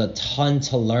 There's a ton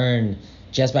to learn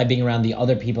just by being around the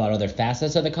other people at other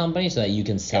facets of the company, so that you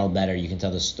can sell better, you can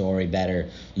tell the story better,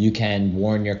 you can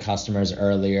warn your customers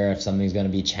earlier if something's going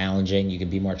to be challenging, you can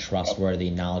be more trustworthy,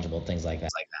 knowledgeable, things like that.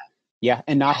 Yeah,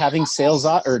 and not having sales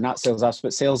ops,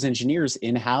 but sales engineers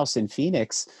in-house in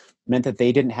Phoenix meant that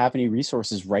they didn't have any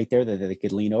resources right there that they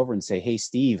could lean over and say, hey,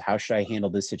 Steve, how should I handle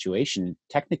this situation?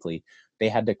 Technically, they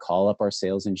had to call up our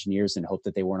sales engineers and hope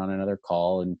that they weren't on another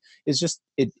call. And it's just,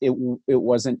 it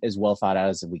wasn't as well thought out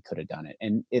as we could have done it.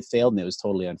 And it failed, and it was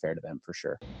totally unfair to them for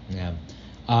sure. Yeah.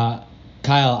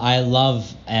 Kyle, I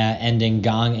love ending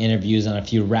Gong interviews on a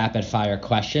few rapid fire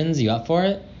questions. You up for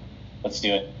it? Let's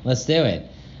do it. Let's do it.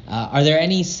 Are there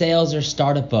any sales or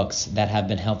startup books that have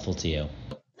been helpful to you?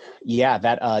 Yeah,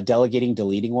 that delegating,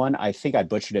 deleting one, I think I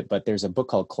butchered it, but there's a book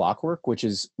called Clockwork, which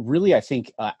is really, I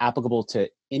think, applicable to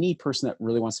any person that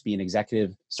really wants to be an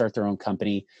executive, start their own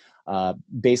company.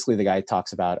 Basically, the guy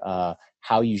talks about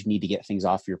how you need to get things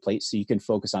off your plate so you can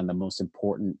focus on the most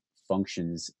important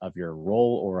functions of your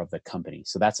role or of the company.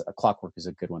 So Clockwork is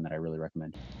a good one that I really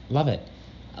recommend. Love it.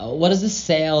 What is the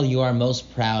sale you are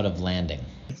most proud of landing?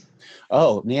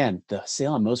 Oh man, the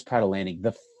sale I'm most proud of landing.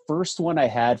 The first one I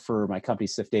had for my company,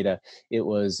 Sift Data, it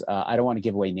was, I don't want to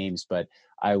give away names, but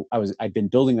I'd been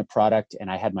building the product,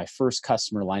 and I had my first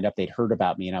customer lined up. They'd heard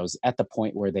about me, and I was at the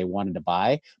point where they wanted to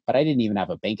buy, but I didn't even have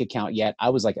a bank account yet. I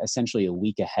was like essentially a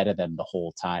week ahead of them the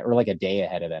whole time, or like a day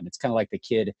ahead of them. It's kind of like the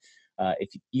kid, if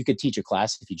you could teach a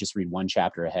class if you just read one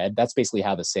chapter ahead. That's basically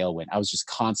how the sale went. I was just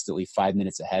constantly 5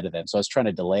 minutes ahead of them. So I was trying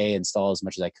to delay and stall as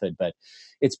much as I could, but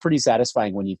it's pretty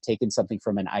satisfying when you've taken something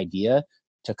from an idea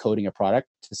to coding a product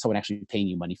to someone actually paying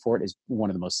you money for it. Is one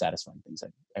of the most satisfying things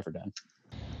I've ever done.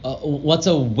 What's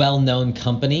a well-known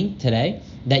company today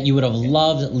that you would have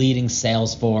loved leading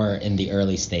sales for in the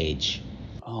early stage?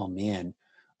 Oh man.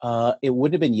 It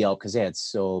wouldn't have been Yelp because they had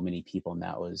so many people, and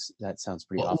that sounds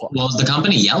pretty awful. Well, was the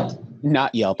company Yelp?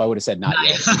 Not Yelp. I would have said not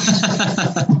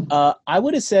Yelp. I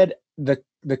would have said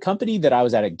the company that I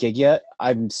was at Gigya.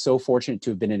 I'm so fortunate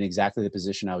to have been in exactly the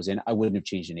position I was in. I wouldn't have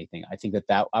changed anything. I think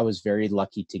that I was very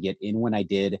lucky to get in when I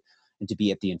did, and to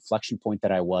be at the inflection point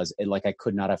that I was. I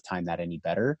could not have timed that any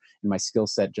better. And my skill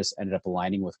set just ended up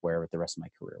aligning with where the rest of my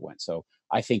career went. So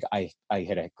I think I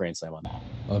hit a grand slam on that.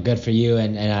 Well, good for you.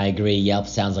 And I agree. Yelp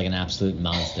sounds like an absolute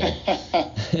monster.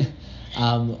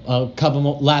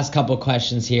 Last couple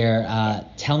questions here.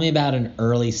 Tell me about an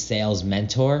early sales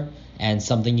mentor and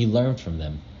something you learned from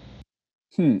them.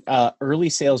 Early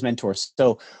sales mentors.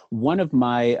 So one of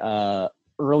my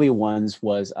early ones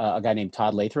was a guy named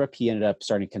Todd Lathrop. He ended up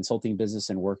starting a consulting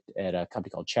business and worked at a company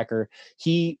called Checker.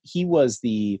 He was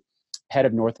the head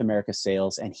of North America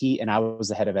sales, and he and I was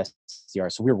the head of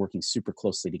SDR. So we were working super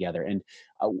closely together. And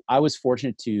I was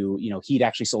fortunate to, he'd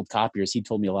actually sold copiers. He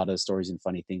told me a lot of the stories and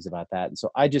funny things about that. And so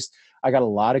I got a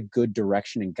lot of good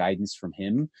direction and guidance from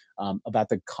him about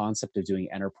the concept of doing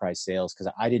enterprise sales, because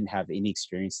I didn't have any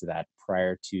experience to that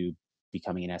prior to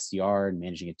becoming an SDR and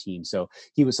managing a team. So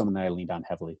he was someone that I leaned on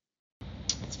heavily.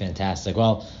 That's fantastic.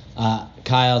 Well,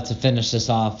 Kyle, to finish this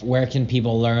off, where can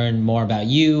people learn more about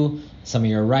you, some of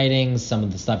your writings, some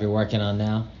of the stuff you're working on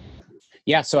now?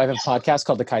 Yeah, so I have a podcast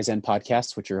called the Kaizen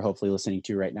Podcast, which you're hopefully listening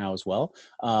to right now as well.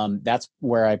 That's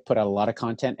where I put out a lot of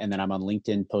content, and then I'm on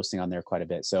LinkedIn posting on there quite a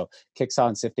bit. So Kicksaw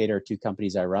and Sift Data are two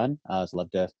companies I run. I'd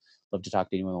love to talk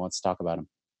to anyone who wants to talk about them.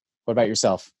 What about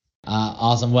yourself?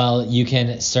 Awesome. Well, you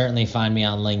can certainly find me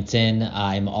on LinkedIn.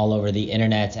 I'm all over the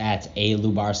internet at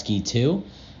alubarski2.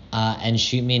 And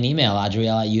shoot me an email,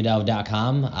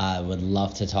 adriel@udev.com. I would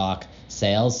love to talk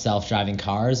sales, self-driving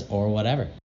cars, or whatever.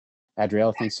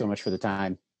 Adriel, thanks so much for the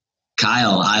time.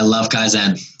 Kyle, I love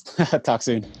Kaizen. Talk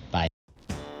soon. Bye.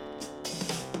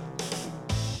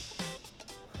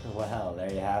 Well,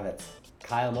 there you have it.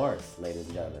 Kyle Morris, ladies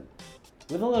and gentlemen,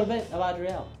 with a little bit of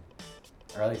Adriel.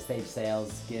 Early stage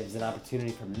sales gives an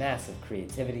opportunity for massive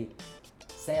creativity.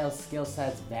 Sales skill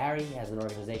sets vary as an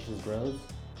organization grows.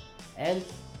 And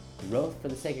growth for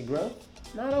the sake of growth,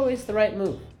 not always the right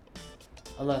move,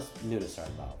 unless nudists are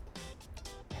involved.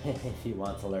 If you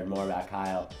want to learn more about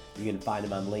Kyle, you can find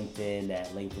him on LinkedIn at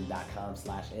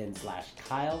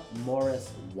linkedin.com/in/Kyle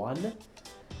Morris1.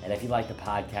 And if you like the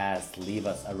podcast, leave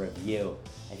us a review.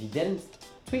 If you didn't,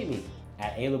 tweet me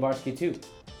at alubarski2,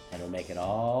 and it'll make it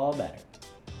all better.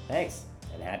 Thanks,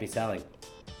 and happy selling.